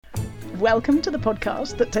Welcome to the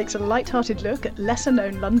podcast that takes a light-hearted look at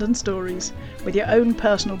lesser-known London stories with your own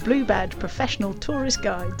personal blue badge professional tourist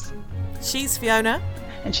guides. She's Fiona.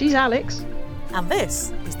 And she's Alex. And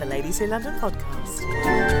this is the Ladies Who London podcast.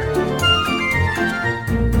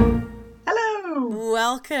 Hello!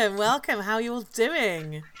 Welcome. How are you all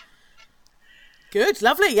doing? Good,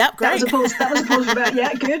 lovely, yep, great. That was a pause about,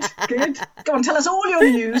 yeah, good. Go on, tell us all your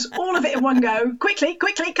news, all of it in one go. Quickly,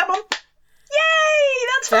 come on. Yay,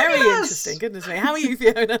 that's very fabulous. Interesting, goodness me. How are you,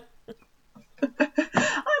 Fiona?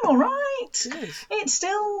 I'm all right. Good. It's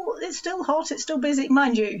still hot, it's still busy,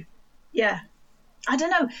 mind you. Yeah. I don't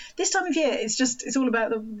know. This time of year, it's all about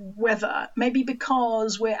the weather. Maybe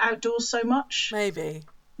because we're outdoors so much. Maybe.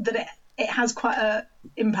 That it has quite a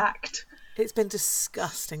impact. It's been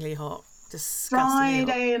disgustingly hot.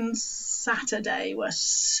 Friday and Saturday were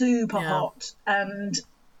super hot, and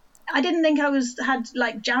I didn't think I had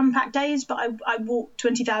like jam-packed days, but I walked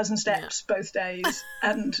 20,000 steps both days,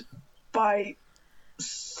 and by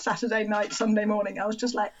Saturday night, Sunday morning, I was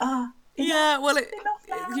just like,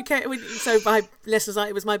 you can't. So my listeners,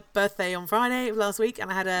 it was my birthday on Friday last week, and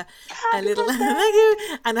I had a little thank you,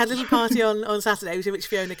 and had a little party on Saturday, to which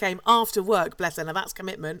Fiona came after work. Bless her, now that's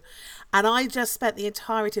commitment. And I just spent the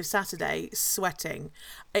entirety of Saturday sweating.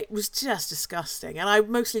 It was just disgusting, and I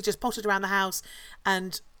mostly just potted around the house.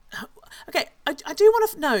 And okay, I do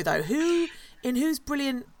want to know though whose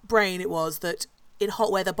brilliant brain it was that in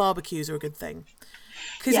hot weather barbecues are a good thing.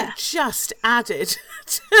 Because it just added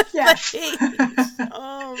to the heat.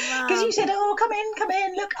 Oh man! Because you said, "Oh, come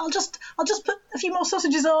in. Look, I'll just put a few more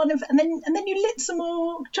sausages on, and then you lit some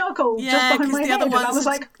more charcoal just behind my head." And I was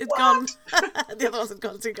like, "It's what? gone." The other ones had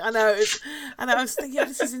gone too. I know. I was thinking,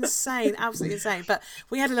 this is insane, absolutely insane. But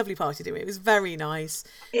we had a lovely party, didn't we? It was very nice.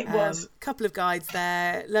 It was. A couple of guides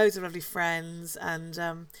there, loads of lovely friends, and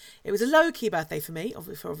it was a low key birthday for me,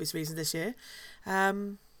 for obvious reasons this year.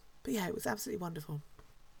 But yeah, it was absolutely wonderful.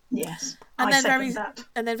 Yes, and then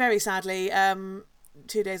very sadly, 2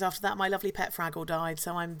 days after that, my lovely pet Fraggle died.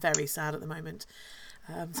 So I'm very sad at the moment.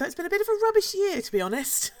 So it's been a bit of a rubbish year, to be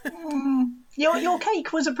honest. Your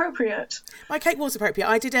cake was appropriate. My cake was appropriate.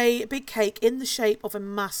 I did a big cake in the shape of a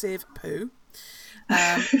massive poo,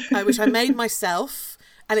 which I made myself,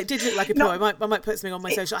 and it did look like a poo. I might put something on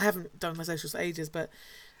my social. I haven't done my socials for ages, but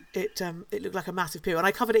it looked like a massive poo, and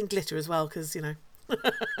I covered it in glitter as well because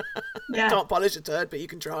can't polish a turd, but you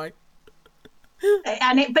can try. But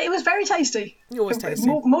it was very tasty. Always tasty.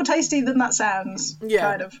 More tasty than that sounds. Yeah,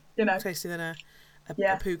 kind of. Tasty than a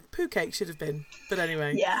poo cake should have been. But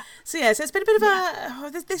anyway. Yeah. So it's been a bit of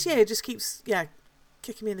this year just keeps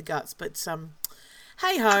kicking me in the guts. But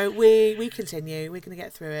hey ho, we continue. We're going to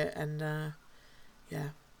get through it, and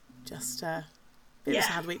just a bit of a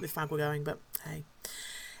sad week with Fraggle going. But hey,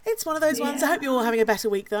 it's one of those ones. I hope you're all having a better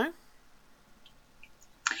week though.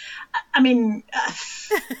 I mean,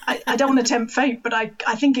 I don't want to tempt fate, but I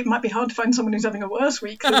think it might be hard to find someone who's having a worse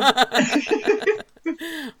week. I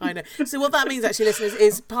know. So what that means, actually, listeners,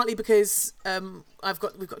 is partly because I'm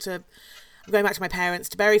going back to my parents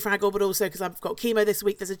to bury Fraggle, but also because I've got chemo this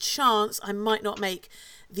week. There's a chance I might not make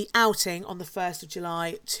the outing on the 1st of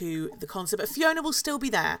July to the concert, but Fiona will still be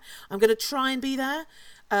there. I'm going to try and be there.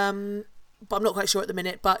 But I'm not quite sure at the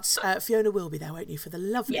minute. But Fiona will be there, won't you, for the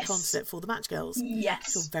lovely concert for the Match Girls? Yes,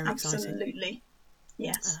 it's all very absolutely. Exciting.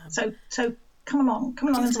 Yes. So come along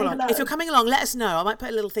and say hello. If you're coming along, let us know. I might put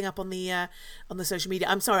a little thing up on the social media.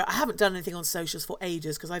 I'm sorry, I haven't done anything on socials for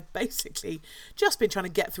ages because I've basically just been trying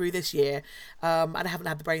to get through this year, and I haven't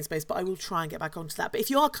had the brain space. But I will try and get back onto that. But if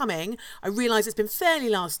you are coming, I realise it's been fairly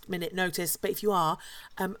last minute notice. But if you are,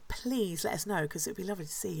 please let us know because it would be lovely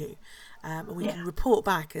to see you. And we can report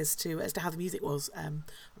back as to how the music was. I'm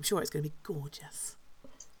sure it's going to be gorgeous.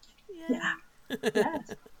 Yeah.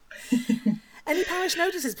 Yes. Any parish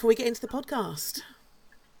notices before we get into the podcast?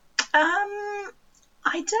 I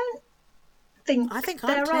don't think. I think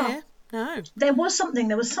there I'm clear. are. No. There was something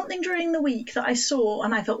during the week that I saw,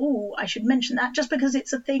 and I thought, I should mention that just because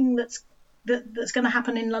it's a thing that's going to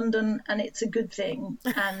happen in London, and it's a good thing.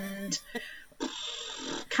 And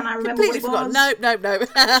can I remember what it was? No.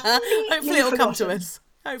 Hopefully it'll come to us.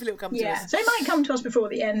 Yeah, so it might come to us before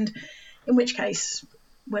the end, in which case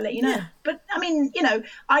we'll let you know. Yeah. But I mean,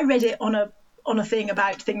 I read it on a thing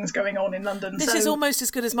about things going on in London. This is almost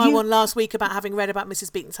as good as my one last week about having read about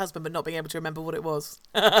Mrs. Beaton's husband but not being able to remember what it was.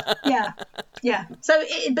 Yeah. So,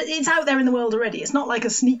 but it's out there in the world already. It's not like a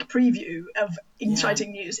sneak preview of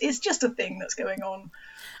exciting news. It's just a thing that's going on.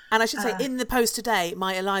 And I should say, in the post today,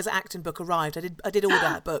 my Eliza Acton book arrived. I did order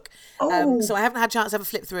that book. So I haven't had a chance to have a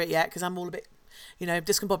flip through it yet because I'm all a bit,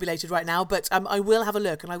 discombobulated right now. But I will have a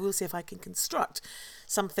look and I will see if I can construct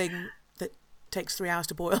something takes 3 hours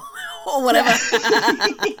to boil or whatever.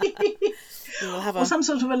 We'll have or some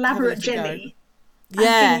sort of elaborate jelly. Yeah,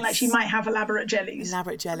 I'm feeling like she might have elaborate jellies.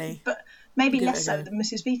 Elaborate jelly. But maybe less so than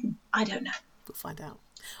Mrs. Beaton. I don't know. We'll find out.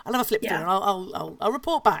 I'll have a flip through and I'll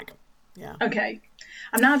report back. Yeah. Okay.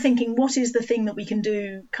 I'm now thinking, what is the thing that we can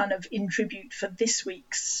do kind of in tribute for this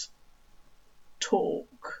week's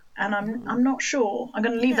talk? And I'm not sure. I'm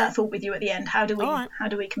going to leave that thought with you at the end. How do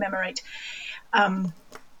we commemorate?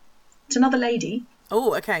 It's another lady.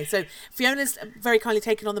 Oh, okay. So Fiona's very kindly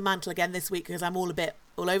taken on the mantle again this week because I'm all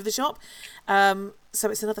over the shop. So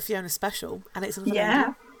it's another Fiona special, and it's another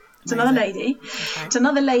lady. It's another lady. Okay. It's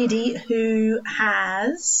another lady who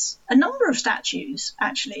has a number of statues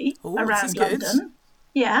actually around London.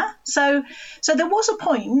 Yeah. So there was a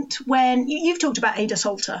point when you've talked about Ada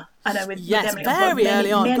Salter. I know with Emily. Very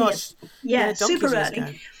early on. Gosh. Yeah, super early.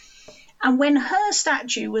 Ago. And when her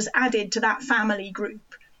statue was added to that family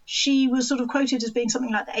group, she was sort of quoted as being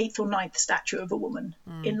something like the 8th or 9th statue of a woman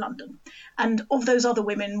in London. And of those other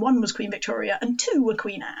women, 1 was Queen Victoria and 2 were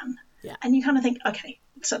Queen Anne. Yeah. And you kind of think, okay,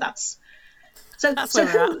 so that's where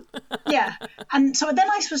who, yeah. And so then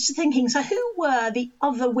I was thinking, so who were the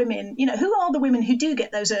other women, who are the women who do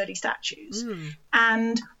get those early statues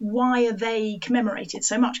and why are they commemorated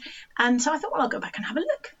so much? And so I thought, well, I'll go back and have a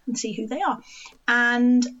look and see who they are.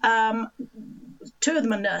 And 2 of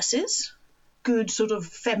them are nurses, good sort of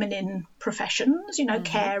feminine professions,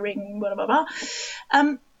 caring, blah, blah, blah.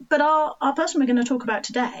 But our person we're going to talk about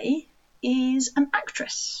today is an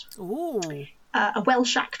actress. Ooh. A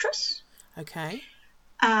Welsh actress. Okay.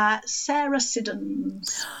 Sarah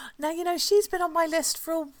Siddons. Now, she's been on my list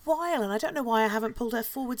for a while, and I don't know why I haven't pulled her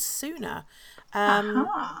forward sooner.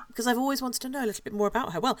 Because I've always wanted to know a little bit more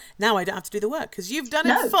about her. Well, now I don't have to do the work because you've done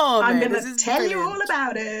it for me. I'm going to tell you all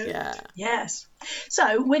about it. Yeah. Yes.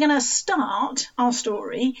 So we're going to start our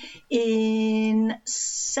story in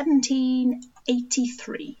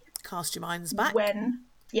 1783. Cast your minds back.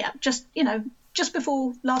 Just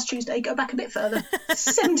before last Tuesday, go back a bit further,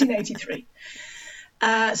 1783.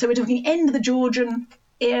 So we're talking end of the Georgian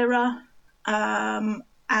era,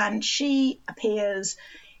 and she appears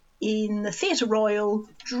in the Theatre Royal,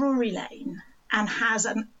 Drury Lane, and has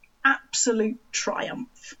an absolute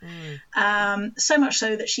triumph. So much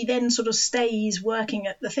so that she then sort of stays working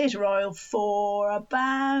at the Theatre Royal for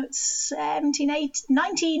about 19 years,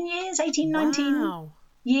 19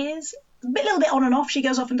 years. A little bit on and off. She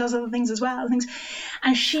goes off and does other things as well.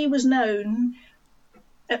 And she was known...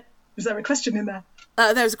 was there a question in there?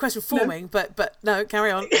 There was a question forming, but no,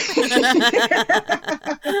 carry on.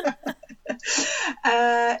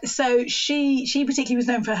 So she particularly was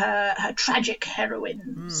known for her tragic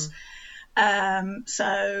heroines.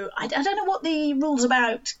 So I don't know what the rules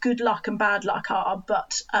about good luck and bad luck are,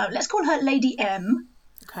 but let's call her Lady M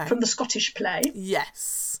from the Scottish play.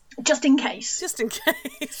 Yes. Just in case. Just in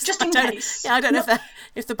case. Yeah, I don't know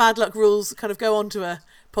if the bad luck rules kind of go onto a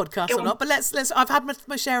podcast or not. But let's. I've had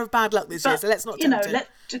my share of bad luck this year, so let's not.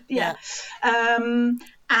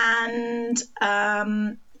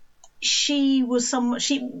 She was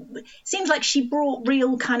She seems like she brought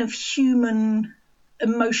real kind of human,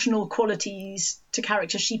 emotional qualities to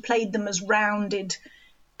characters. She played them as rounded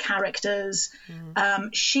characters.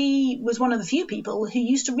 She was one of the few people who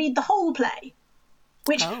used to read the whole play.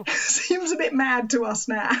 Which seems a bit mad to us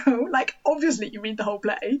now. Like, obviously you read the whole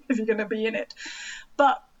play if you're going to be in it.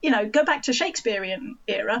 But, go back to Shakespearean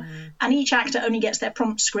era, and each actor only gets their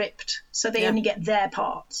prompt script, so they only get their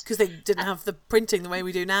parts. Because they didn't have the printing the way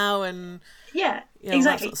we do now. And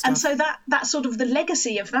exactly. Sort of and so that's sort of the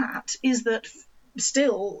legacy of that is that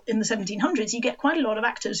still in the 1700s, you get quite a lot of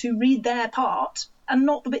actors who read their part and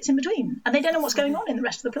not the bits in between. And they don't know what's going on in the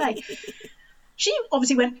rest of the play. She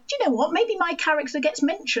obviously went, do you know what? Maybe my character gets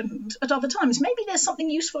mentioned at other times. Maybe there's something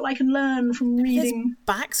useful I can learn from reading.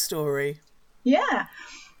 There's backstory. Yeah.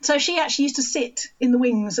 So she actually used to sit in the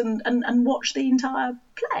wings and watch the entire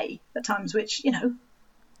play at times, which,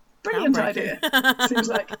 brilliant idea, seems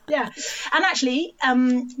like. Yeah. And actually,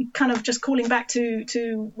 kind of just calling back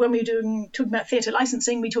to when we were talking about theatre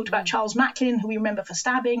licensing, we talked about Charles Macklin, who we remember for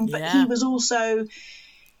Stabbing, but he was also,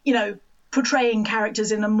 portraying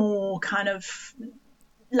characters in a more kind of,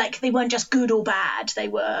 like, they weren't just good or bad, they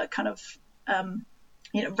were kind of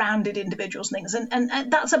rounded individuals and things, and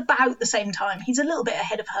that's about the same time. He's a little bit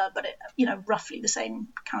ahead of her, but roughly the same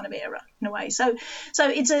kind of era in a way. So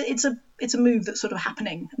it's a move that's sort of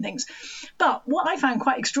happening and things. But what I found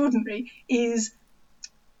quite extraordinary is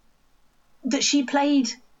that she played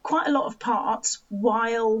quite a lot of parts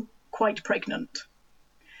while quite pregnant.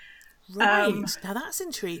 Right. Now that's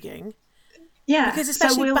intriguing. Yeah. Because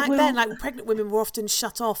especially back then, like pregnant women were often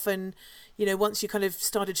shut off, and once you kind of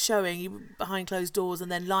started showing, you were behind closed doors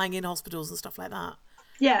and then lying in hospitals and stuff like that.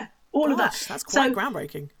 Yeah, all of that. That's quite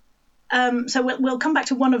groundbreaking. So we'll come back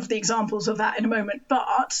to one of the examples of that in a moment.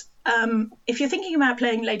 But if you're thinking about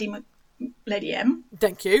playing Lady M,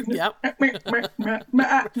 thank you. Yep. There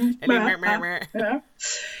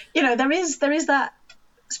is that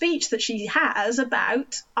speech that she has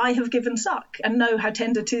about, I have given suck and know how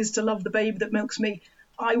tender 'tis to love the babe that milks me.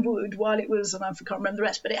 I would, while it was, and I can't remember the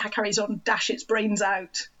rest, but it carries on, dash its brains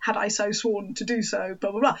out, had I so sworn to do so,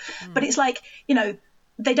 blah, blah, blah. But it's like,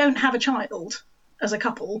 they don't have a child as a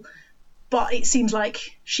couple, but it seems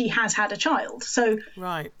like she has had a child. So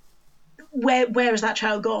right. Where has that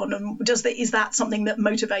child gone? And is that something that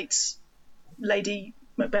motivates Lady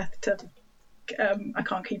Macbeth to, I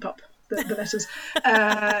can't keep up the letters,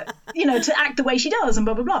 to act the way she does and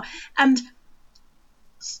blah, blah, blah. And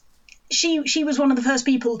she was one of the first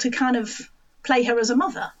people to kind of play her as a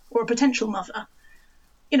mother or a potential mother,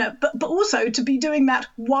 but also to be doing that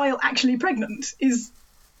while actually pregnant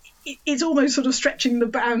it's almost sort of stretching the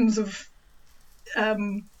bounds of,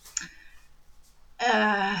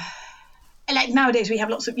 like nowadays we have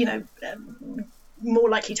lots of, more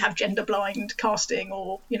likely to have gender blind casting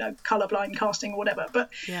or, colour blind casting or whatever.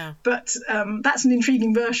 But that's an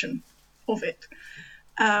intriguing version of it.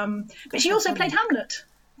 But she also played Hamlet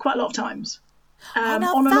quite a lot of times. On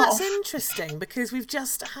and that's off. Interesting, because we've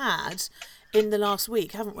just had in the last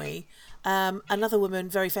week, haven't we, another woman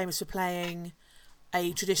very famous for playing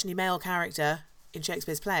a traditionally male character in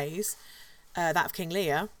Shakespeare's plays, that of King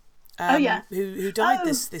Lear. Who died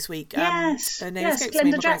this week? Yes, Glenda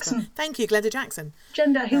Glenda Jackson. Thank you, Glenda Jackson.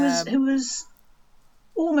 Glenda, who was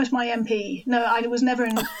almost my MP. No, I was never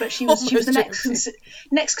in, but she was the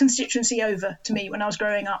next constituency over to me when I was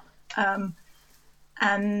growing up.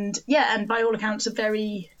 And by all accounts, a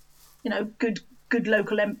very, good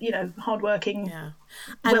local, hardworking,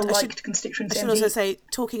 well-liked constituency. I should also say,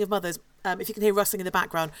 talking of mothers, if you can hear rustling in the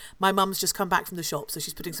background, my mum's just come back from the shop, so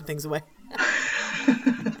she's putting some things away.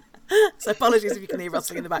 So apologies if you can hear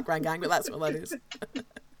rustling in the background, gang, but that's what that is.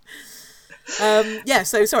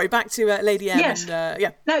 So sorry, back to Lady M. Yes.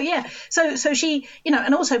 So she,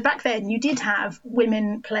 and also back then you did have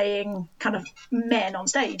women playing kind of men on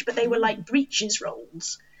stage, but they were like breeches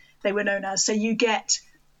roles, they were known as. So you get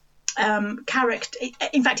character.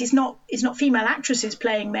 In fact, it's not female actresses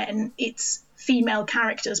playing men; it's female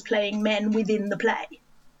characters playing men within the play.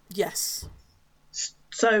 Yes.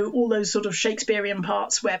 So all those sort of Shakespearean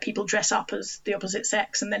parts where people dress up as the opposite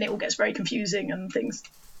sex, and then it all gets very confusing and things.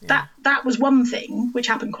 Yeah. That was one thing which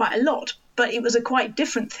happened quite a lot, but it was a quite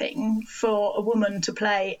different thing for a woman to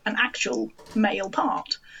play an actual male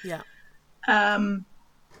part. Yeah.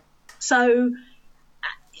 So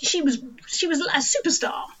she was a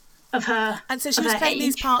superstar of her. And so she was playing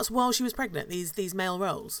these parts while she was pregnant. These male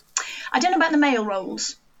roles. I don't know about the male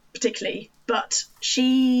roles particularly, but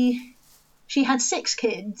she had 6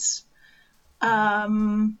 kids.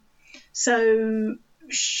 So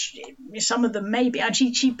some of them maybe, and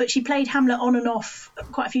she played Hamlet on and off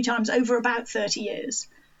quite a few times over about 30 years.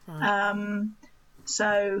 Right.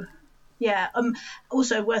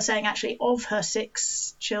 Also worth saying, actually, of her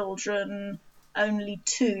 6 children, only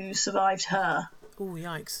 2 survived her. Oh,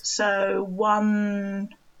 yikes. So one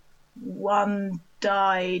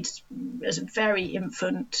died as a very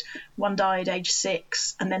infant, one died age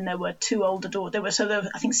 6, and then there were 2 older daughters. There were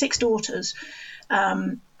I think 6 daughters,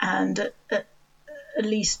 and at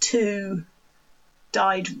least 2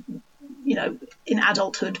 died, in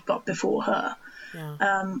adulthood, but before her,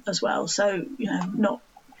 as well. So, not,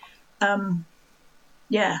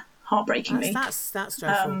 heartbreakingly. That's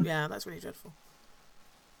dreadful. That's really dreadful.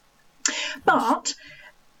 But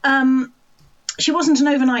she wasn't an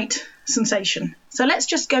overnight sensation. So let's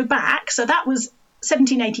just go back. So that was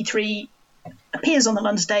 1783, appears on the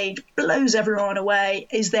London stage, blows everyone away,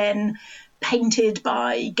 is then painted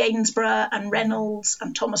by Gainsborough and Reynolds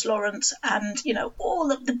and Thomas Lawrence and,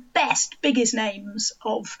 all of the biggest names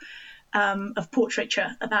of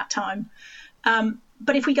portraiture at that time.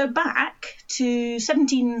 But if we go back to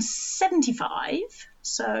 1775,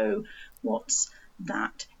 so what's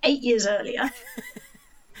that? 8 years earlier.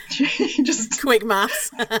 Just quick maths.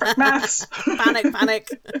 Panic.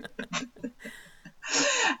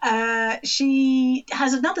 She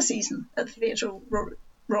has another season at the Theatre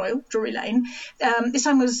Royal, Drury Lane. This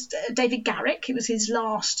time was David Garrick. It was his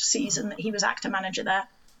last season that he was actor manager there.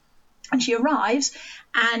 And she arrives,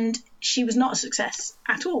 and she was not a success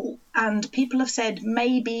at all. And people have said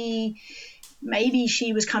maybe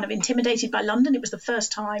she was kind of intimidated by London. It was the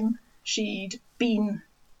first time she'd been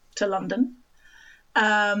to London.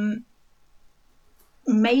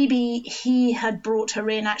 Maybe he had brought her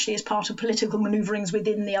in actually as part of political manoeuvrings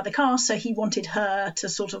within the other cast, so he wanted her to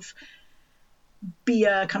sort of be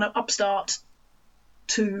a kind of upstart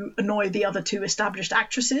to annoy the other two established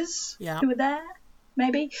actresses who were there,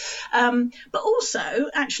 maybe. But also,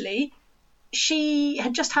 actually, she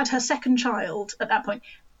had just had her second child at that point,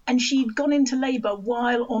 and she'd gone into labour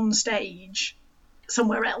while on stage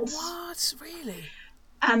somewhere else. What? Really?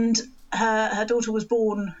 And her daughter was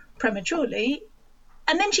born prematurely.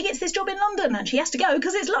 And then she gets this job in London, and she has to go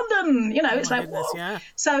because it's London. You know, it's like, goodness, whoa. yeah.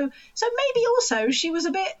 So maybe also she was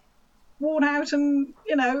a bit worn out, and,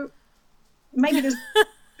 you know, maybe there's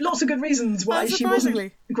lots of good reasons why she wasn't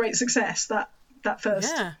a great success that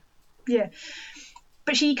first. Yeah.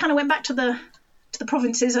 But she kind of went back to the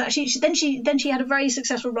provinces. Then she had a very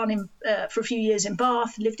successful run for a few years in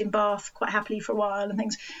Bath, lived in Bath quite happily for a while and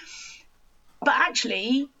things. But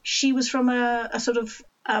actually, she was from a sort of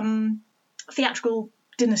theatrical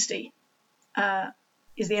dynasty,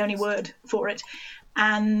 is the only word for it.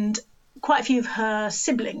 And quite a few of her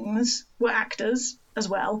siblings were actors as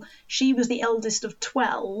well. She was the eldest of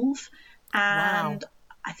 12, and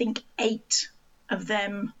I think 8 of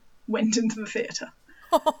them went into the theatre.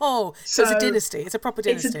 Oh, so it's a dynasty. It's a proper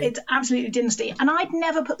dynasty. It's absolutely a dynasty. And I'd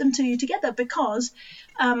never put them two together because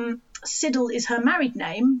Siddle is her married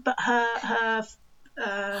name, but her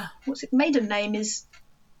maiden name is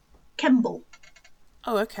Kemble.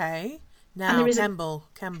 Oh, okay. Now,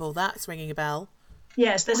 Kemble, that's ringing a bell.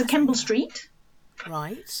 Yes, there's a Kemble Street.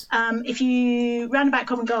 Right. If you round about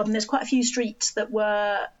Covent Garden, there's quite a few streets that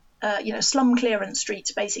were, slum clearance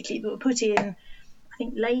streets, basically, that were put in, I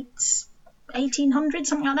think, late 1800s,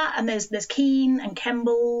 something like that. And there's Keene and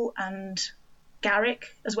Kemble and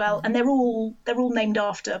Garrick as well, and they're all named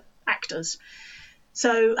after actors.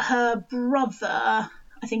 So her brother,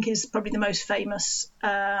 I think, is probably the most famous,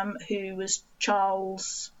 who was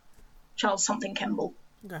Charles something Kemble.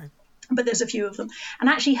 Okay. But there's a few of them. And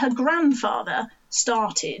actually her grandfather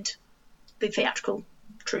started the theatrical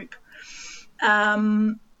troupe.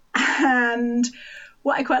 And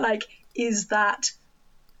what I quite like is that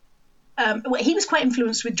he was quite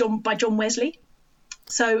influenced by John Wesley.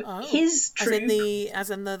 So his troupe... As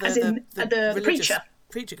in the preacher.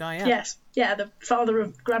 Preacher guy, yeah. Yes, yeah, the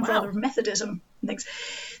grandfather of Methodism and things.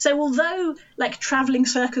 So although, like, travelling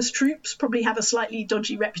circus troupes probably have a slightly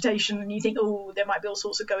dodgy reputation, and you think, oh, there might be all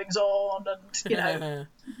sorts of goings on, and, you know,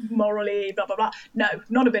 morally, blah, blah, blah. No,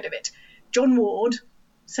 not a bit of it. John Ward,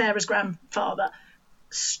 Sarah's grandfather,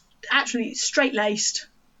 actually straight-laced,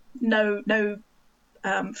 no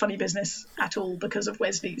funny business at all because of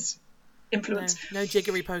Wesley's influence. No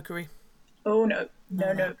jiggery-pokery. Oh, no.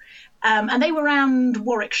 And they were around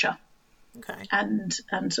Warwickshire. Okay. And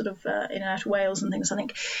sort of in and out of Wales and things, I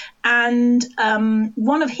think. And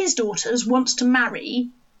one of his daughters wants to marry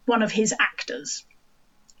one of his actors.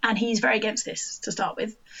 And he's very against this to start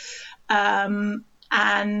with.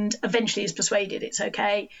 And eventually is persuaded it's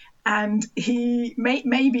okay. And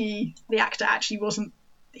maybe the actor actually wasn't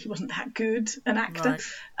that good an actor.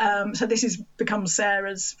 Right. So this becomes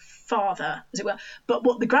Sarah's father, as it were. But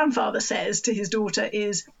what the grandfather says to his daughter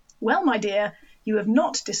is, well, my dear, you have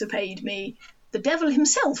not disobeyed me. The devil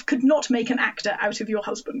himself could not make an actor out of your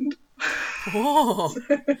husband. Oh,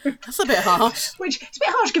 that's a bit harsh. Which is a bit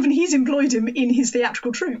harsh given he's employed him in his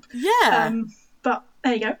theatrical troupe. Yeah. But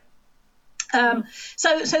there you go.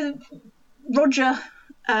 So Roger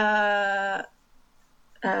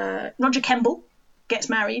Kemble gets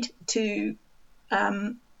married to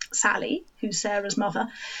Sally, who's Sarah's mother,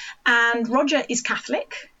 and Roger is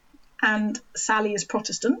Catholic and Sally is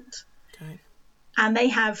Protestant. Okay. And they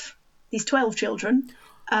have these 12 children.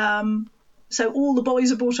 So all the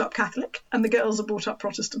boys are brought up Catholic and the girls are brought up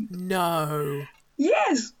Protestant. No.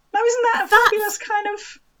 Yes. Now isn't that a fabulous kind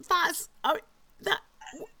of...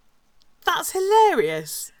 That's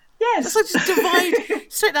hilarious. Yes. That's like just divide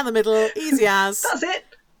straight down the middle, easy as. That's it.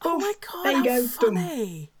 Oh my God, there you go.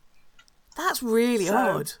 Funny. That's really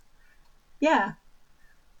odd. Yeah.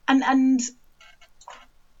 And I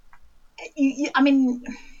mean,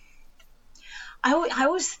 I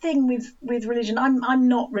always think with religion, I'm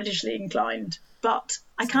not religiously inclined, but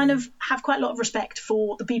I kind of have quite a lot of respect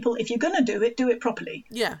for the people. If you're going to do it properly.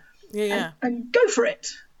 Yeah. And go for it.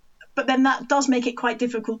 But then that does make it quite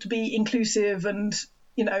difficult to be inclusive and,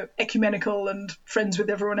 you know, ecumenical and friends with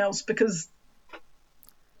everyone else, because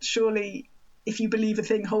surely if you believe a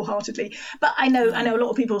thing wholeheartedly. But I know a lot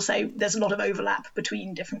of people say there's a lot of overlap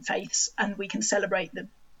between different faiths, and we can celebrate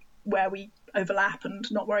where we overlap and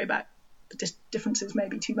not worry about the differences may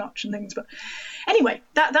be too much and things. But anyway,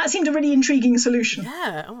 that seemed a really intriguing solution.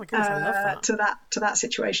 Yeah. Oh my goodness, I love that. To that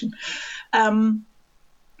situation.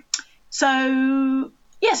 So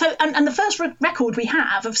the first record we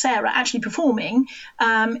have of Sarah actually performing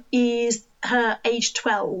is her age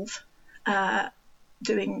 12,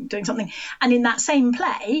 doing something. And in that same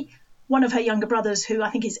play, one of her younger brothers, who I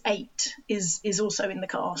think is 8, is also in the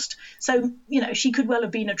cast. So, she could well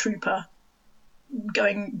have been a trooper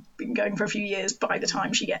been going for a few years by the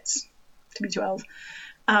time she gets to be 12.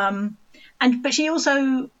 But she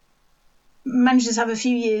also manages to have a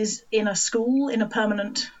few years in a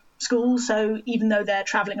permanent school. So even though they're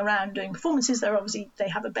travelling around doing performances, they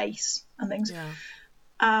have a base and things. Yeah.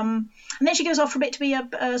 And then she goes off for a bit to be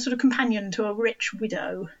a sort of companion to a rich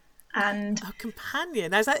widow. And a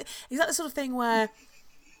companion. Now, is that the sort of thing where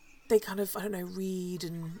they kind of, I don't know, read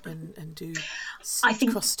and do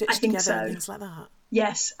cross stitch together so. And things like that?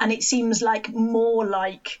 Yes, and it seems like more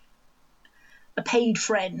like a paid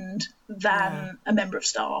friend than a member of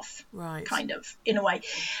staff, right? Kind of, in a way.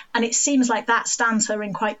 And it seems like that stands her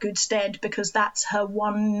in quite good stead, because that's her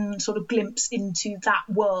one sort of glimpse into that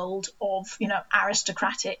world of,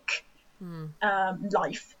 aristocratic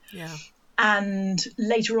life. Yeah. And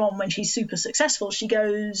later on, when she's super successful, she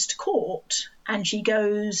goes to court, and she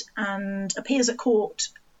goes and appears at court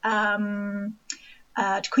to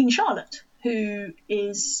Queen Charlotte, who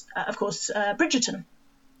is, of course, Bridgerton.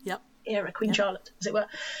 Yep. Era Queen Charlotte, as it were,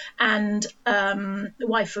 and the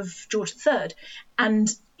wife of George III. And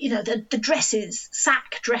the dresses,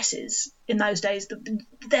 sack dresses in those days,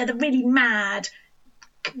 they're the really mad,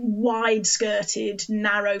 wide-skirted,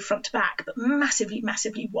 narrow front to back, but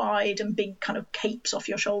massively wide, and big kind of capes off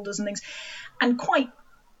your shoulders and things, and quite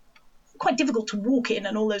difficult to walk in,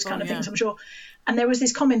 and all those kind of things, I'm sure. And there was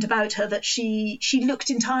this comment about her that she looked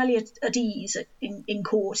entirely at ease in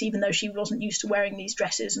court, even though she wasn't used to wearing these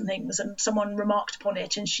dresses and things. And someone remarked upon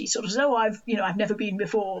it, and she sort of said, "Oh, I've never been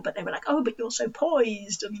before." But they were like, "Oh, but you're so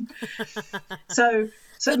poised." And so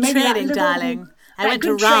good maybe training, that darling. I went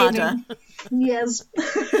to RADA. Yes.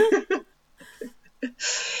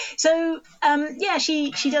 So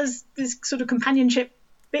she does this sort of companionship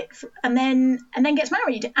bit, and then gets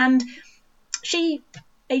married, and she,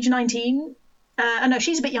 age 19. No,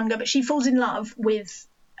 she's a bit younger, but she falls in love with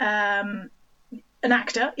an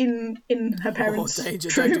actor in her parents' danger,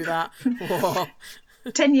 troupe. don't do that. Whoa.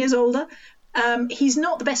 10 years older. He's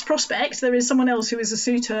not the best prospect. There is someone else who is a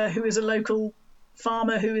suitor, who is a local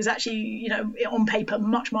farmer, who is actually, on paper,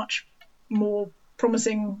 much, much more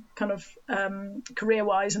promising kind of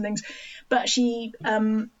career-wise and things. But she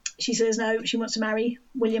says no, she wants to marry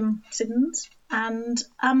William Siddons. And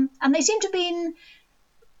they seem to have been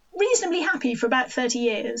reasonably happy for about 30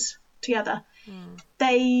 years together.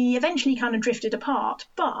 They eventually kind of drifted apart,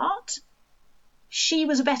 but she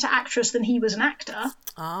was a better actress than he was an actor.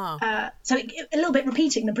 So a little bit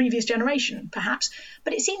repeating the previous generation, perhaps.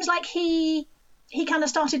 But it seems like he kind of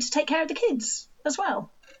started to take care of the kids as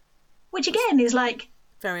well, which again is like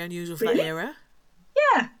very unusual for really? that era.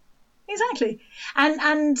 Yeah, exactly.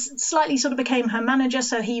 And slightly sort of became her manager,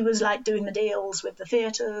 so he was like doing the deals with the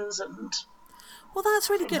theatres and. Well, that's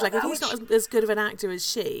really good. Like, if he's not as good of an actor as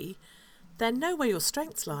she, then know where your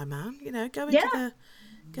strengths lie, man. Go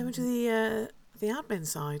into the admin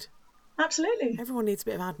side. Absolutely. Everyone needs a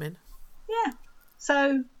bit of admin. Yeah.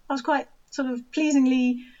 So I was quite sort of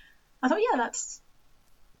pleasingly. I thought, yeah, that's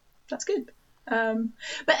good. But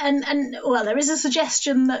there is a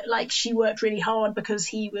suggestion that like she worked really hard because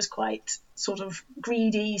he was quite sort of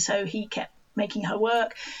greedy, so he kept making her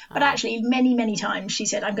work. But actually many, many times she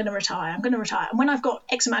said, I'm going to retire. And when I've got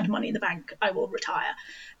X amount of money in the bank, I will retire.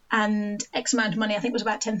 And X amount of money, I think, was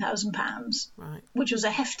about £10,000, right, which was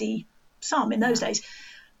a hefty sum in those days.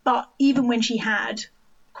 But even when she had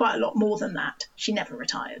quite a lot more than that, she never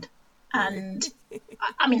retired. And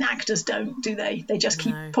I mean, actors don't, do they? They just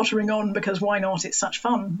keep pottering on because why not? It's such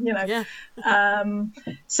fun, Yeah.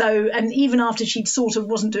 So, and even after she'd sort of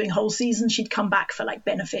wasn't doing whole seasons, she'd come back for like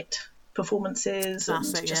benefit performances and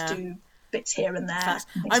just do bits here and there.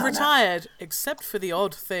 I've retired, except for the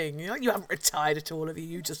odd thing. You haven't retired at all, have you?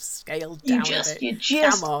 You just scaled down a bit. You're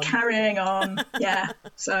just carrying on. Yeah.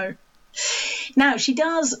 So now she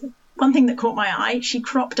does one thing that caught my eye. She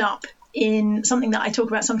cropped up in something that I talk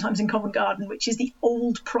about sometimes in Covent Garden, which is the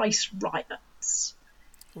old price riots.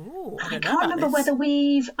 Ooh, I can't remember whether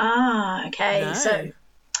we've... okay. No. So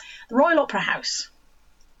the Royal Opera House.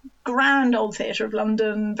 Grand old theatre of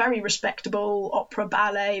London, very respectable, opera,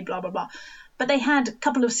 ballet, blah, blah, blah. But they had a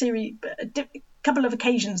couple of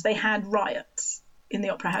occasions they had riots in the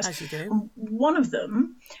Opera House. As you do. One of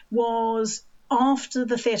them was after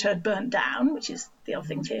the theatre had burnt down, which is the other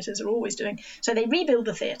thing theatres are always doing. So they rebuild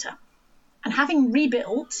the theatre. And having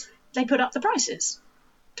rebuilt, they put up the prices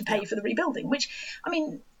to pay for the rebuilding, which, I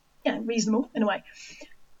mean, reasonable in a way.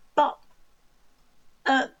 But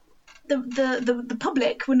the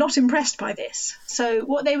public were not impressed by this. So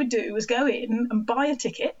what they would do was go in and buy a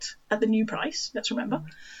ticket at the new price, let's remember,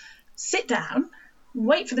 sit down,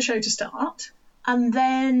 wait for the show to start, and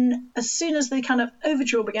then as soon as the kind of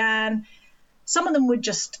overture began, some of them would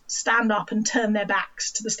just stand up and turn their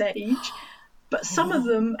backs to the stage. But some of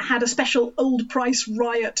them had a special old price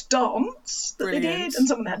riot dance that Brilliant. they did, and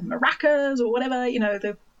some of them had maracas or whatever,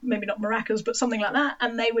 maybe not maracas, but something like that,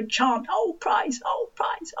 and they would chant, "Old price, old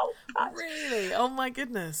price, old price." Really? Oh my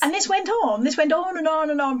goodness. And this went on and on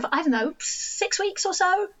and on for, I don't know, 6 weeks or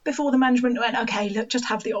so before the management went, "Okay, look, just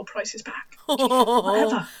have the old prices back."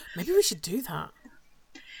 Whatever. Maybe we should do that.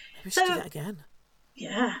 Maybe we should do that again.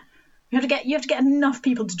 Yeah. You have to get enough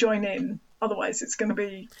people to join in. Otherwise, it's going to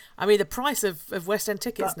be... I mean, the price of West End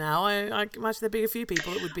tickets now, I imagine there'd be a few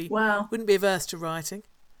people that wouldn't be averse to rioting.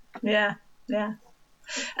 Yeah.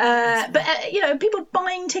 But people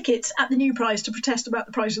buying tickets at the new price to protest about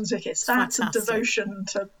the price of the tickets. That's fantastic. A devotion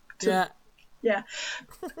to yeah.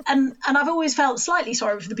 And I've always felt slightly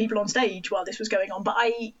sorry for the people on stage while this was going on, but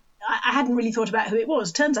I hadn't really thought about who it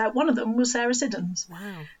was. Turns out one of them was Sarah Siddons.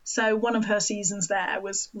 Wow. So one of her seasons there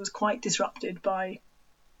was quite disrupted by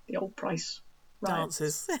the old price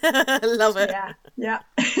dances. Love it. Yeah.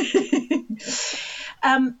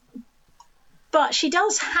 But she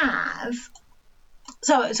does have...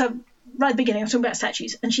 So right at the beginning, I was talking about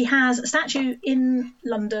statues, and she has a statue in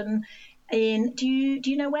London. Do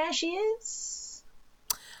you know where she is?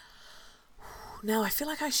 No, I feel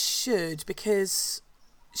like I should, because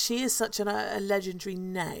she is such a legendary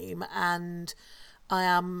name, and I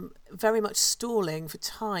am very much stalling for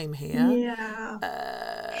time here. Yeah.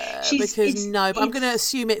 But I'm going to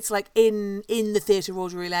assume it's like in the Theatre Royal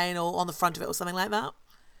Drury Lane or on the front of it or something like that.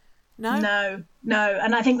 No,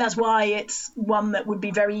 and I think that's why it's one that would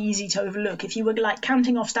be very easy to overlook if you were like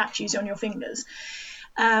counting off statues on your fingers.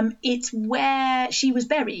 It's where she was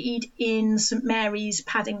buried in St Mary's,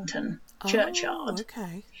 Paddington churchyard.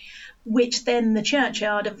 Okay. Which then the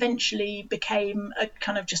churchyard eventually became a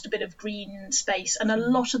kind of just a bit of green space, and a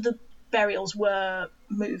lot of the burials were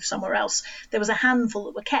moved somewhere else. There was a handful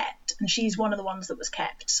that were kept, and she's one of the ones that was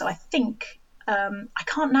kept. So I think I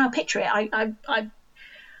can't now picture it.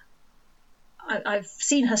 I've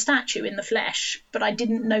seen her statue in the flesh, but I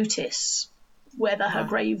didn't notice whether her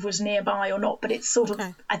grave was nearby or not. But it's sort of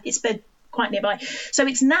it's been quite nearby. So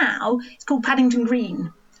it's called Paddington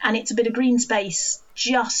Green, and it's a bit of green space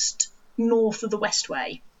just north of the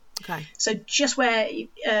Westway. Okay. So just where,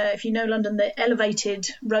 if you know London, the elevated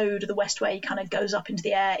road of the Westway kind of goes up into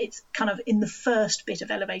the air. It's kind of in the first bit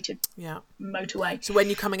of elevated motorway. So when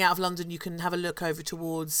you're coming out of London, you can have a look over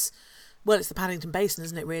towards, well, it's the Paddington Basin,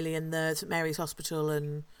 isn't it, really, and the St Mary's Hospital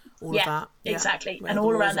and all of that. Yeah, exactly. And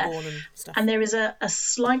all around there. And there is a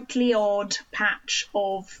slightly odd patch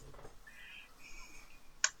of...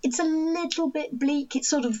 It's a little bit bleak. It's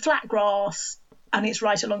sort of flat grass, and it's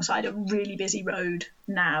right alongside a really busy road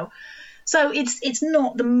now. So it's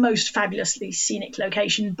not the most fabulously scenic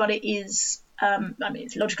location, but it is...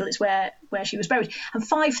 it's logical. It's where she was buried. And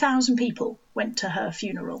 5,000 people went to her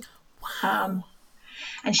funeral. Wow.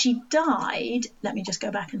 And she died, let me just go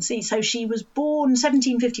back and see. So she was born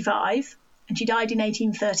 1755 and she died in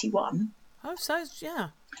 1831. Oh, so, yeah.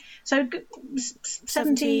 So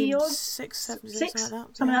 70 or 6, something like that.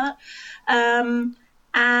 Something like that.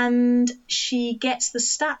 And she gets the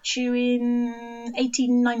statue in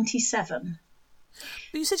 1897.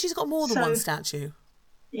 But you said she's got more than one statue.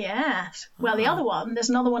 Yes. Well, the other one, there's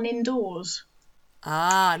another one indoors.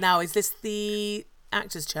 Now is this the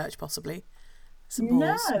Actors' Church, possibly?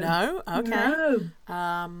 No. No? Okay. No.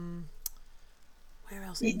 Where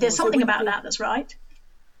else? There's something about that that's right.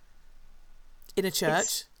 In a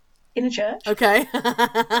church? In a church. Okay.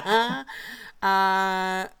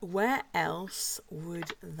 Where else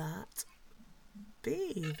would that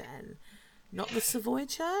be then? Not the Savoy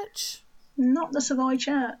Church? Not the Savoy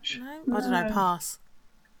Church. No? I don't know. Pass.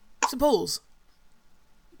 St Paul's?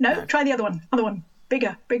 No, try the other one. Other one.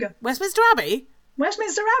 Bigger. Westminster Abbey?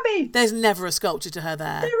 Westminster Abbey. There's never a sculpture to her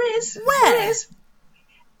there. There is. Where? There is.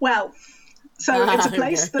 Well, so it's a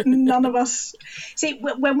place that none of us... See,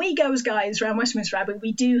 when we go as guides around Westminster Abbey,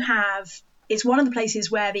 we do have it's one of the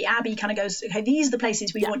places where the Abbey kind of goes, okay, these are the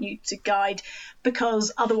places we want you to guide,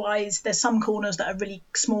 because otherwise there's some corners that are really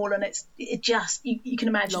small, and it just, you can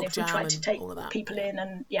imagine if we tried to take people in,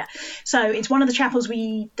 and so it's one of the chapels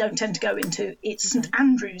we don't tend to go into. It's St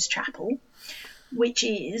Andrew's Chapel, which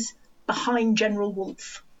is behind General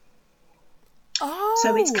Wolfe.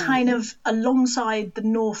 So it's kind of alongside the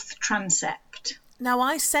north transept. Now,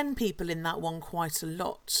 I send people in that one quite a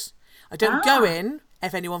lot. I don't go in.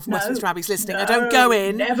 If anyone from Westminster Abbey's listening, I don't go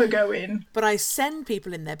in. Never go in. But I send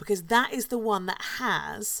people in there because that is the one that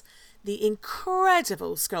has the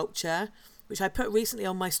incredible sculpture, which I put recently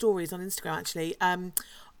on my stories on Instagram, actually,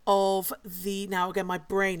 of the, now again, my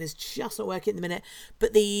brain is just not working at the minute,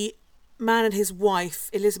 but the man and his wife,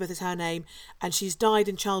 Elizabeth is her name, and she's died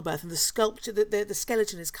in childbirth, and the sculpture, the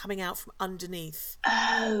skeleton is coming out from underneath.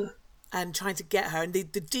 Oh. And trying to get her, and the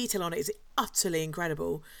detail on it is utterly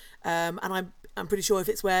incredible. And I'm pretty sure if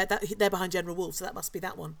it's where they're behind General Wolfe, so that must be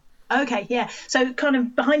that one. Okay, yeah. So kind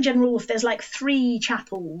of behind General Wolfe, there's like 3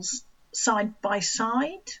 chapels side by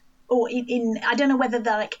side, or in I don't know whether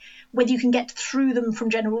they're like, whether you can get through them from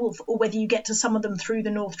General Wolfe, or whether you get to some of them through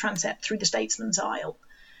the north transept, through the Statesman's Aisle.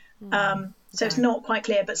 So it's not quite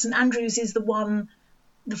clear, but St Andrews is the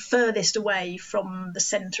furthest away from the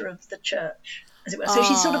centre of the church, as it were. So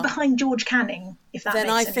she's sort of behind George Canning, if that makes any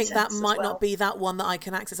sense. Then I think that might not be that one that I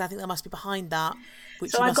can access. I think that must be behind that,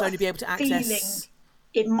 which you must only be able to access.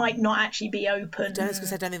 It might not actually be open. I don't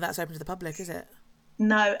think that's open to the public, is it?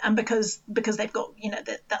 No, and because they've got,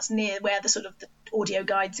 that's near where the sort of the audio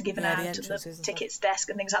guides are given out, and the tickets desk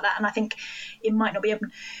and things like that, and I think it might not be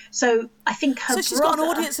open. So I think her So she's got an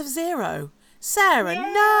audience of 0. Sarah,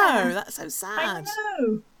 no, that's so sad. I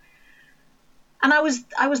know. And I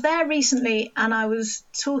was there recently, and I was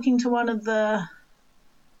talking to one of the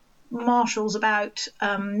marshals about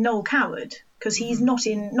Noel Coward, because he's not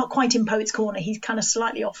quite in Poets' Corner. He's kind of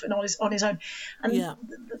slightly off and on his own. And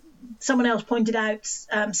someone else pointed out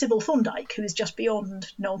Sybil Thorndike, who is just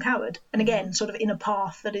beyond Noel Coward, and again, sort of in a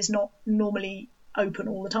path that is not normally open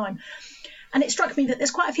all the time. And it struck me that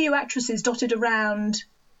there's quite a few actresses dotted around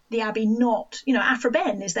the Abbey, Afra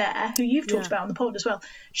Ben is there, who you've talked about on the pod as well.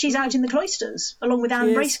 She's out in the cloisters, along with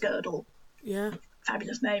Anne Bracegirdle. Yeah.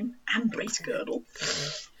 Fabulous name, Anne Bracegirdle.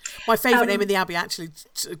 My favourite name in the Abbey, actually,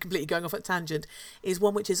 completely going off at tangent, is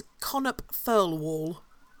one which is Connop Thirlwall.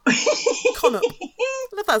 Connop. I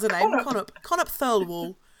love that as a name. Connop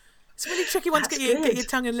Thirlwall. It's a really tricky one to get your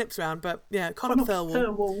tongue and lips around, but yeah, Connop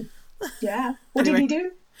Thirlwall. Yeah. What did he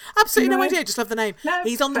do? Absolutely no idea, just love the name. No,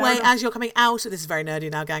 he's on the way as you're coming out. This is very nerdy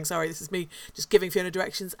now, gang. Sorry, this is me just giving Fiona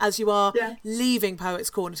directions. As you are leaving Poets'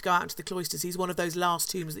 Corner to go out into the cloisters, he's one of those last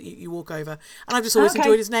tombs that you walk over. And I've just always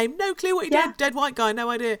enjoyed his name. No clue what he did. Dead white guy, no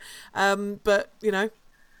idea. But,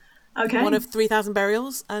 one of 3,000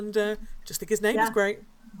 burials, and just think his name is great.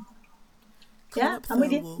 I'm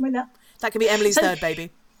with you. I'm with that. That can be Emily's third baby.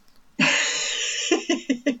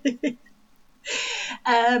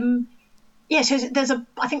 So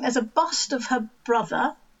I think there's a bust of her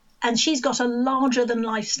brother, and she's got a larger than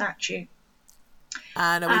life statue.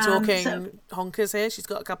 And are we talking honkers here? She's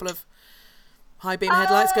got a couple of high beam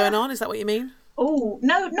headlights going on. Is that what you mean? Oh,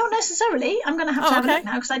 no, not necessarily. I'm going to have a look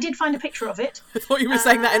now, because I did find a picture of it. I thought you were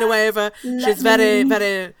saying that in a way of she's very,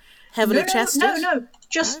 very heavily chested. No,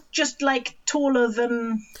 just like taller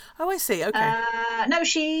than. Oh, I see. Okay. No,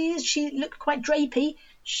 she looked quite drapey.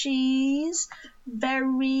 She's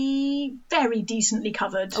very, very decently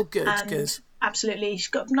covered. Oh, good, good. Absolutely. She's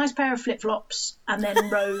got a nice pair of flip-flops, and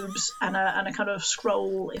then robes, and a kind of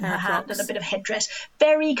scroll in her hand, and a bit of headdress.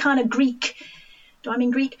 Very kind of Greek. Do I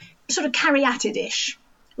mean Greek? Sort of caryatid-ish,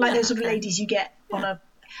 like those sort of ladies you get on a.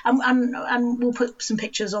 And we'll put some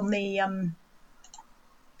pictures on the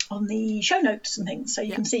show notes and things, so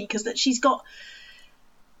you can see, because she's got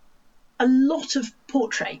a lot of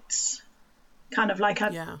portraits, kind of like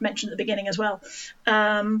I mentioned at the beginning as well.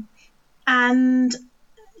 And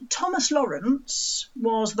Thomas Lawrence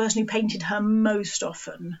was the person who painted her most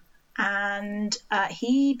often, and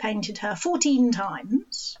he painted her 14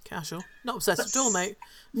 times. Casual. Not obsessed at all, mate.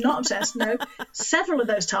 Not obsessed, no. Several of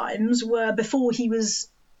those times were before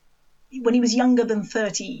when he was younger than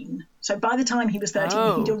 13. So by the time he was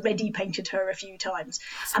 13, he'd already painted her a few times.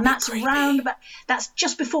 That's that's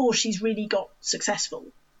just before she's really got successful.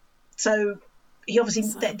 So he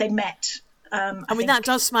obviously, they met. I mean, that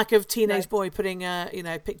does smack of teenage boy putting,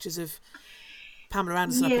 pictures of Pamela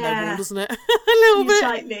Anderson up in their wall, doesn't it? A little bit.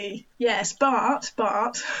 Slightly, yes. But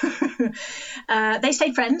they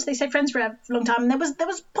stayed friends. They stayed friends for a long time. And there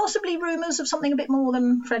was possibly rumours of something a bit more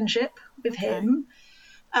than friendship with him,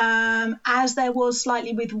 as there was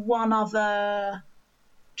slightly with one other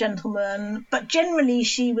gentleman, but generally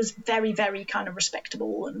she was very, very kind of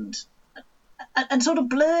respectable and sort of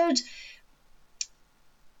blurred.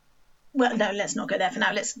 Well, no, let's not go there for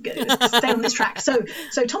now. Let's stay on this track. So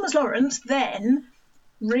Thomas Lawrence then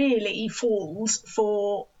really falls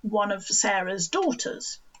for one of Sarah's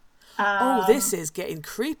daughters. This is getting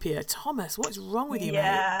creepier. Thomas, what's wrong with you,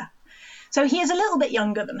 mate? So he is a little bit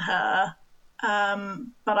younger than her,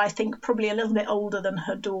 but I think probably a little bit older than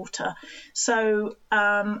her daughter. So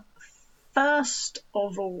first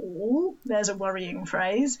of all, there's a worrying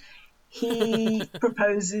phrase. He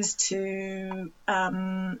proposes to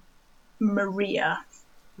Maria.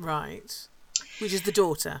 Right. Which is the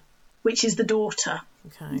daughter.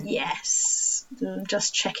 Okay. Yes.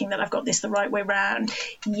 Just checking that I've got this the right way round.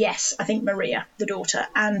 Yes, I think Maria, the daughter.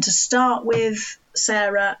 And to start with,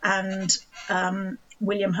 Sarah and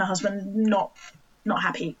William, her husband, not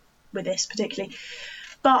happy with this particularly.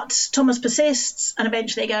 But Thomas persists, and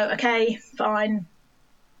eventually they go, okay, fine,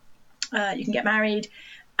 you can get married.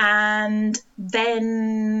 And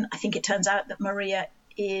then I think it turns out that Maria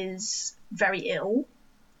is very ill,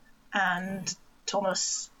 and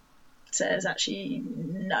Thomas says, actually,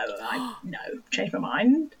 no, changed my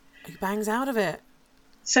mind. He bangs out of it.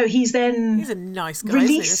 So he's a nice guy, isn't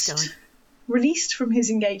he, this guy? Released from his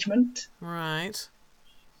engagement. Right.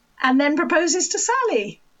 And then proposes to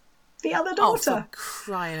Sally, the other daughter. Oh, for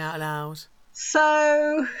crying out loud.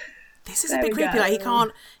 So this is a bit creepy. Like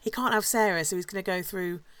he can't have Sarah, so he's going to go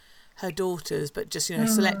through her daughters, but just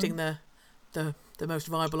selecting the most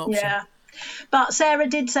viable option. Yeah, but Sarah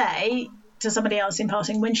did say to somebody else in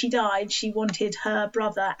passing, when she died, she wanted her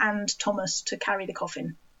brother and Thomas to carry the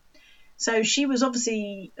coffin. So she was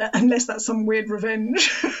obviously, unless that's some weird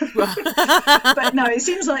revenge, but no, it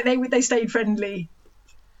seems like they stayed friendly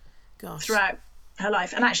throughout her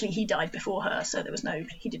life. And actually, he died before her, so there was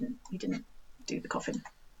he didn't do the coffin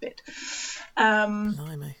bit.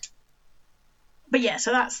 Blimey. But yeah,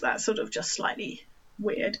 so that's sort of just slightly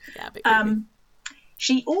weird. Yeah, a bit creepy.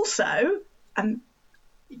 She also, and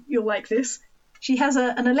you'll like this, she has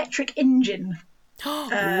an electric engine.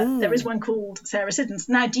 There is one called Sarah Siddons.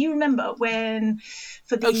 Now, do you remember when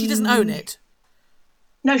she doesn't own it?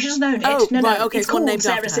 No, she doesn't own it. Oh, no, right, okay. It's called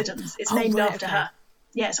Sarah Siddons. It's named after her.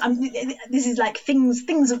 Yes, this is like things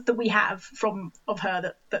that we have of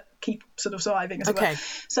her that keep sort of surviving as well.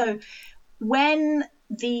 So when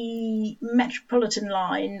the Metropolitan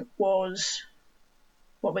line was,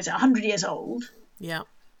 100 years old? Yeah.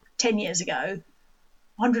 10 years ago.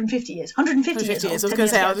 150 years. 150 years old. I was going to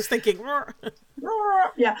say, I was thinking.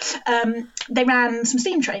 Yeah. They ran some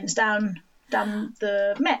steam trains down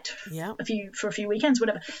the Met for a few weekends,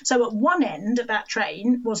 whatever. So at one end of that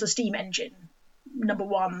train was a steam engine, number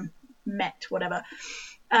 1 Met, whatever.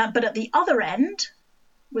 But at the other end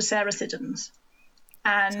was Sarah Siddons.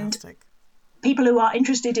 And fantastic. People who are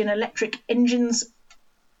interested in electric engines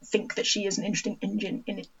think that she is an interesting engine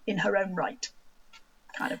in her own right,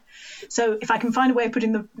 kind of. So if I can find a way of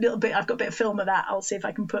putting the little bit, I've got a bit of film of that, I'll see if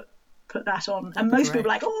I can put that on. And most people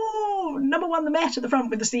are like, oh, number 1 the Met at the front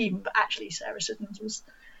with the steam, but actually Sarah Siddons was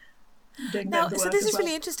doing the work. So this is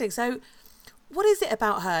really interesting. So what is it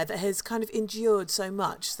about her that has kind of endured so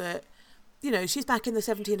much that, she's back in the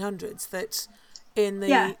 1700s, that in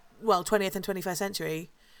the 20th and 21st century,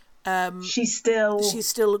 she's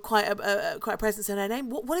still quite a presence in her name.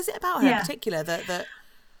 What is it about her in particular that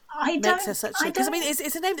makes her such? Because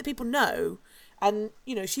it's a name that people know, and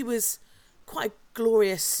she was quite a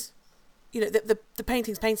glorious. The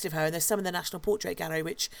paintings painted of her, and there's some in the National Portrait Gallery,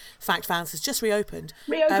 which Fact Fans has just reopened.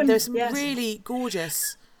 There's some really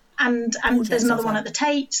gorgeous. And there's another one at the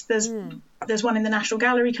Tate. There's one in the National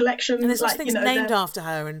Gallery collection. And there's things named after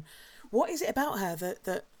her. And what is it about her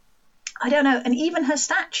that I don't know. And even her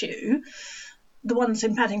statue, the ones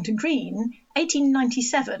in Paddington Green,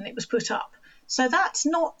 1897 it was put up. So that's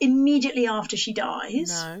not immediately after she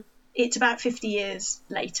dies. No. It's about 50 years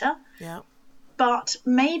later. Yeah. But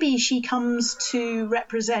maybe she comes to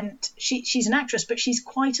represent, she's an actress, but she's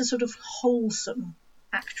quite a sort of wholesome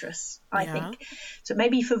actress, I think. So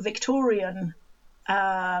maybe for Victorian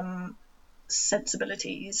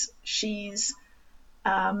sensibilities, she's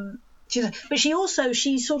sort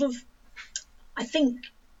of, I think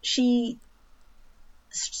she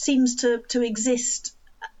seems to exist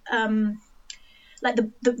like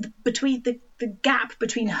the gap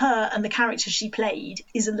between her and the character she played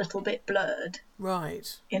is a little bit blurred,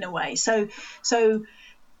 right, in a way. So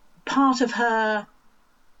part of her,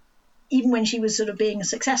 even when she was sort of being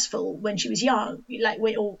successful when she was young,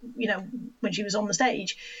 when she was on the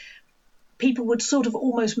stage, people would sort of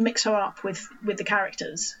almost mix her up with the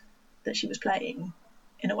characters that she was playing,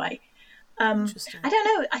 in a way. Interesting. I don't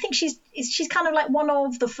know. I think she's kind of like one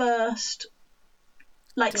of the first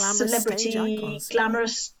like Glamorous celebrity, stage icons,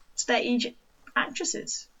 glamorous stage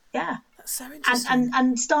actresses. Yeah. That's so interesting.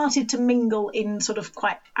 And started to mingle in sort of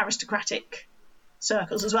quite aristocratic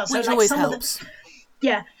circles as well. Which so like always some helps.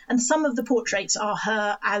 and some of the portraits are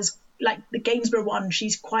her as like the Gainsborough one.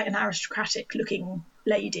 She's quite an aristocratic looking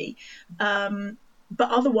lady, but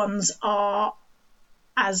other ones are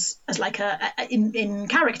as like in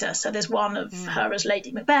character. So there's one of her as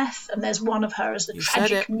Lady Macbeth, and there's one of her as the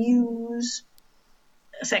tragic muse.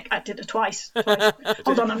 A sec, I did it twice.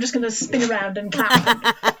 Hold on, I'm just going to spin around and clap.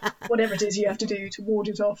 Whatever it is you have to do to ward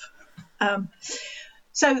it off.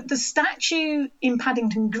 So the statue in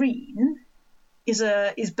Paddington Green is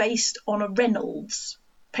based on a Reynolds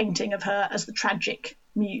painting of her as the tragic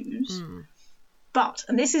muse. But,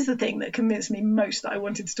 and this is the thing that convinced me most that I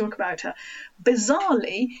wanted to talk about her,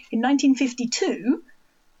 bizarrely, in 1952,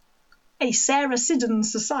 a Sarah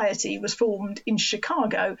Siddons Society was formed in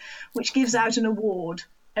Chicago, which gives out an award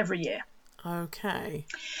every year. Okay.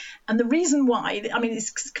 And the reason why, I mean,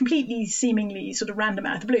 it's completely seemingly sort of random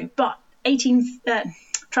out of the blue, but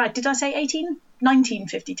 1952?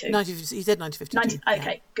 1952. You said 1952.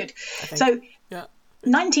 Okay, good. So,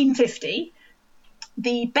 1950...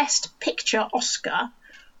 the Best Picture Oscar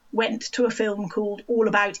went to a film called All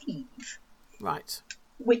About Eve. Right.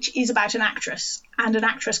 Which is about an actress, and an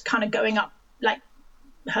actress kind of going up, like,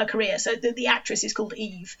 her career. So the actress is called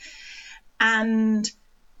Eve. And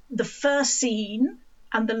the first scene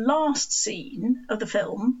and the last scene of the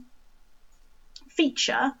film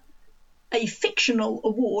feature a fictional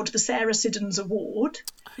award, the Sarah Siddons Award.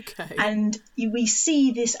 Okay. And we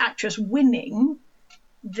see this actress winning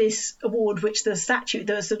this award, which the sort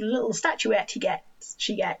of little statuette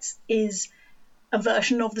she gets is a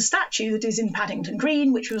version of the statue that is in Paddington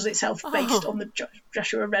Green, which was itself based on the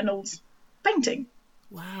Joshua Reynolds painting.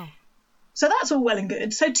 Wow. So that's all well and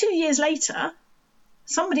good. So 2 years later,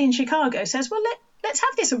 somebody in Chicago says, well, let's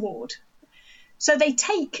have this award. So they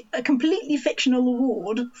take a completely fictional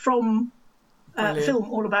award from the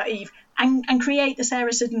film All About Eve and create the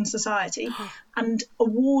Sarah Siddons Society and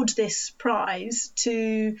award this prize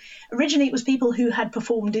to, originally it was people who had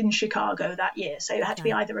performed in Chicago that year. So it had to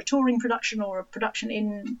be either a touring production or a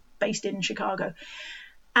production based in Chicago.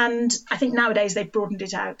 And I think nowadays they've broadened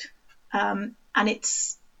it out. And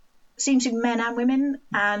seems to be men and women,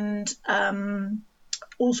 and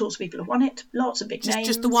all sorts of people have won it. Lots of big names.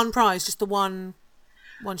 Just the one prize, just the one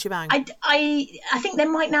shebang. I think there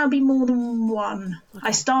might now be more than one. Okay.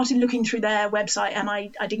 I started looking through their website and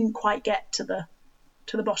I didn't quite get to the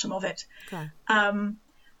bottom of it. Okay.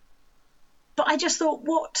 But I just thought,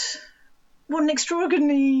 what an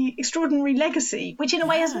extraordinary legacy, which in a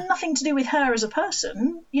way has nothing to do with her as a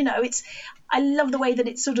person. You know, I love the way that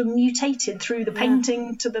it's sort of mutated through the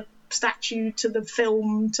painting to the statue to the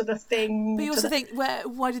film to the thing. But you also think,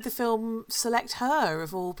 why did the film select her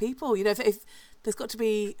of all people? You know, if there's got to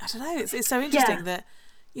be, I don't know, it's so interesting that,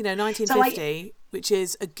 you know, 1950, which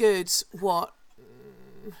is a good,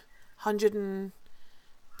 120,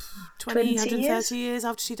 130 years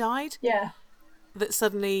after she died? Yeah. That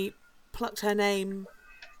suddenly plucked her name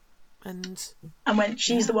and went,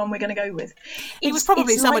 she's the one we're going to go with. It was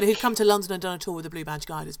probably someone who'd come to London and done a tour with the Blue Badge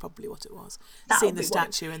Guide is probably what it was. Seen the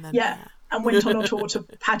statue and then... and went on a tour to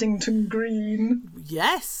Paddington Green.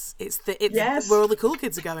 Yes, it's where all the cool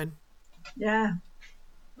kids are going. Yeah.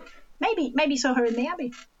 Maybe saw her in the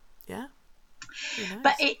Abbey. Yeah.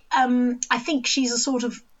 But I think she's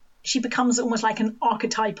she becomes almost like an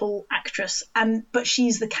archetypal actress, but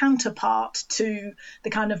she's the counterpart to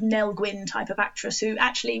the kind of Nell Gwyn type of actress who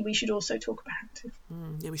actually we should also talk about.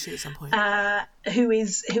 Yeah, we should at some point. Who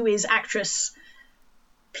is actress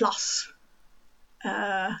plus,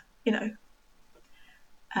 let's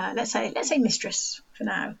say mistress for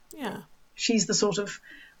now. Yeah. She's the sort of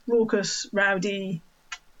raucous, rowdy,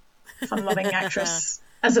 fun-loving actress,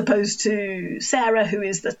 as opposed to Sarah, who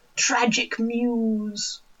is the tragic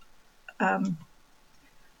muse. I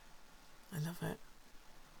love it.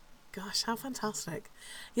 Gosh, how fantastic.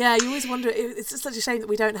 Yeah, you always wonder, it's just such a shame that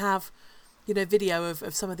we don't have, video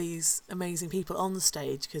of some of these amazing people on the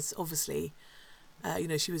stage, because obviously,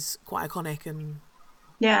 she was quite iconic and...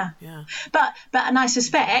 Yeah. But I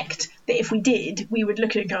suspect that if we did, we would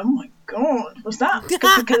look at it and go, oh my God, what's that?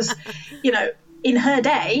 Because, in her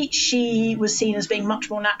day, she was seen as being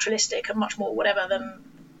much more naturalistic and much more whatever than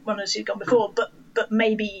one who's gone before. But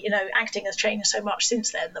maybe, acting has changed so much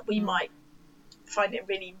since then that we might find it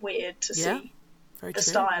really weird to see the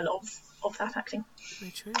style of that acting.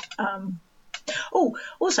 Very true.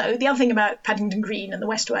 Also, the other thing about Paddington Green and the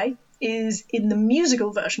Westway is in the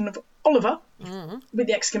musical version of Oliver, with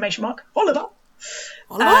the exclamation mark, Oliver.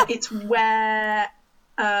 It's where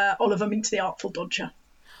Oliver meets the Artful Dodger.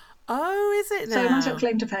 Oh, is it now? So a nice little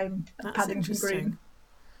claim to fame at Paddington Green.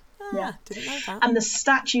 Yeah, didn't know that. And the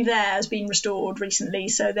statue there has been restored recently,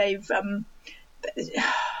 so they've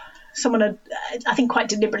someone had, I think quite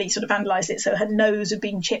deliberately sort of vandalised it, so her nose had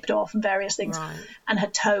been chipped off and various things, and her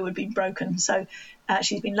toe had been broken, so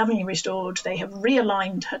she's been lovingly restored. They have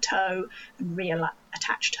realigned her toe and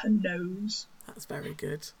reattached her nose. That's very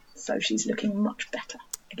good. So she's looking much better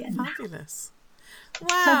again. Fabulous. Wow.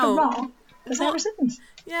 Wow. So hurrah for Sarah Siddons.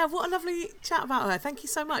 Yeah, what a lovely chat about her. Thank you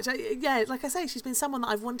so much. Yeah, like I say, she's been someone that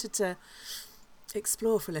I've wanted to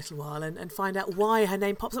explore for a little while and find out why her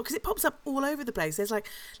name pops up, because it pops up all over the place. There's like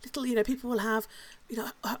little, people will have,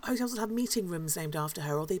 hotels will have meeting rooms named after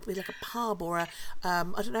her, or they'd be like a pub or a, I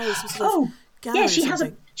don't know, some sort of gallery. Yeah,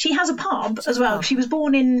 she has a pub as well. She was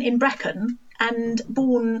born in Brecon and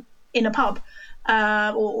born in a pub,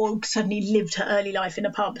 or certainly lived her early life in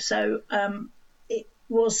a pub. So it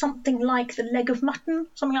was something like the Leg of Mutton,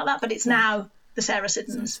 something like that, but it's now the Sarah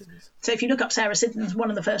Siddons. So if you look up Sarah Siddons, one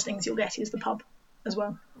of the first things you'll get is the pub as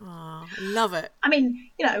well. Oh, love it. I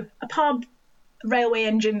mean, a pub, a railway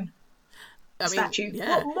engine, statue.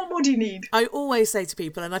 Yeah. What more do you need? I always say to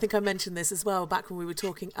people, and I think I mentioned this as well back when we were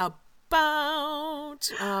talking about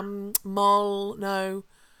Moll. No,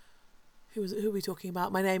 who are we talking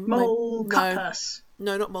about? Moll Cutpurse.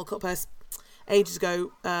 No, not Moll Cutpurse. Ages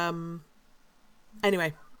ago.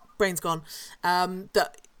 Anyway, brain's gone.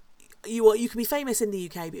 That you can be famous in the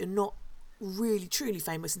UK, but you're not really truly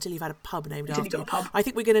famous until you've had a pub named after you. I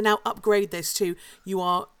think we're going to now upgrade this to you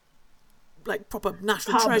are like proper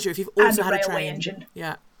national treasure if you've also had a train engine.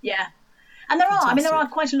 Yeah. And there are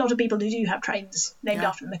quite a lot of people who do have trains named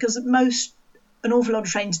after them, because an awful lot of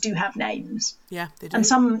trains do have names. Yeah, they do. And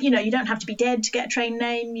some, you don't have to be dead to get a train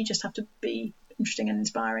name. You just have to be interesting and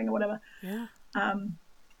inspiring or whatever. Yeah.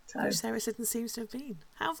 So Sarah Siddons seems to have been.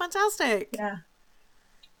 How fantastic! Yeah.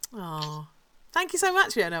 Oh, thank you so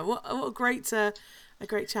much, Fiona. What a great chat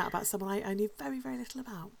about someone I knew very, very little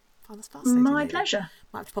about. That's fascinating. My pleasure.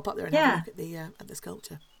 Might have to pop up there and have a look at the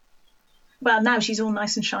sculpture. Well, now she's all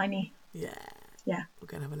nice and shiny. Yeah. We'll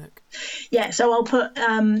go and have a look. Yeah, so I'll put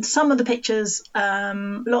some of the pictures. A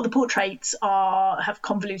lot of the portraits have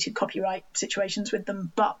convoluted copyright situations with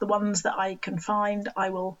them, but the ones that I can find, I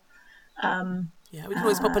will. We can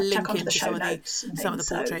always pop a link into some of the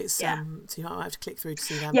portraits, so you might have to click through to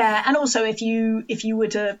see them. Yeah, and also if you were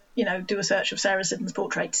to do a search of Sarah Siddons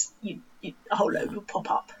portraits, a whole load will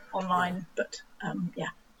pop up online. But so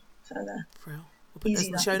they're we'll put those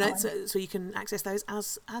in the show notes so you can access those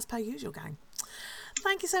as per usual, gang.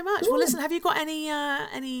 Thank you so much. Ooh. Well, listen, have you got any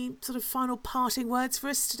sort of final parting words for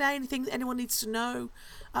us today? Anything that anyone needs to know?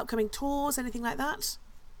 Upcoming tours, anything like that?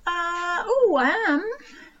 I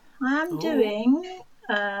am doing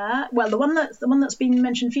the one that's been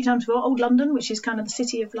mentioned a few times before, Old London, which is kind of the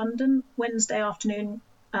City of London, Wednesday afternoon.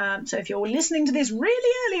 So if you're listening to this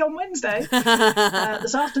really early on Wednesday,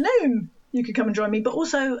 this afternoon, you could come and join me. But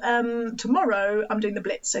also tomorrow I'm doing the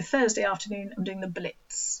Blitz. So Thursday afternoon I'm doing the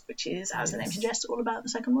Blitz, which is, as the name suggests, all about the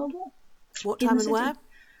Second World War. What time and where?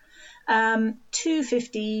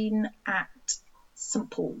 2:15 at St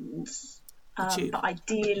Paul's. But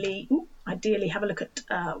ideally have a look at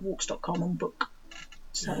walks.com and book.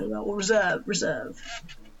 So or reserve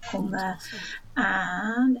on there.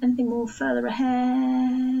 And anything more further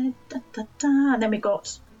ahead? And then we've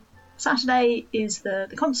got Saturday is the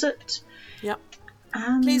concert. Yep.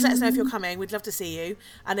 Please let us know if you're coming. We'd love to see you.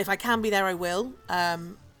 And if I can be there, I will.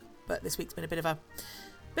 But this week's been a bit of a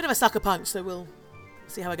sucker punch, so we'll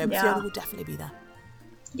see how I go. But Fiona will definitely be there.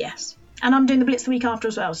 Yes. And I'm doing the Blitz the week after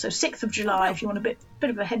as well. So 6th of July, if you want a bit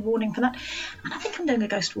of a head warning for that. And I think I'm doing a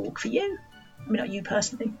ghost walk for you. I mean, not you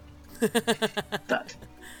personally, but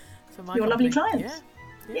for your lovely clients.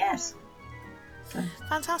 Yeah. Yes. So.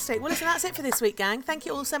 Fantastic. Well, listen, that's it for this week, gang. Thank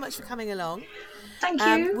you all so much for coming along. Thank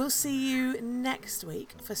you. We'll see you next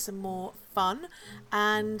week for some more fun.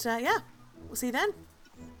 And we'll see you then.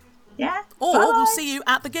 Yeah. Or Bye. We'll see you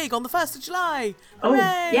at the gig on the 1st of July. Oh,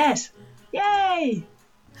 Hooray! yes. Yay.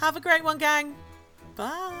 Have a great one, gang.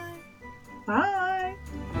 Bye. Bye.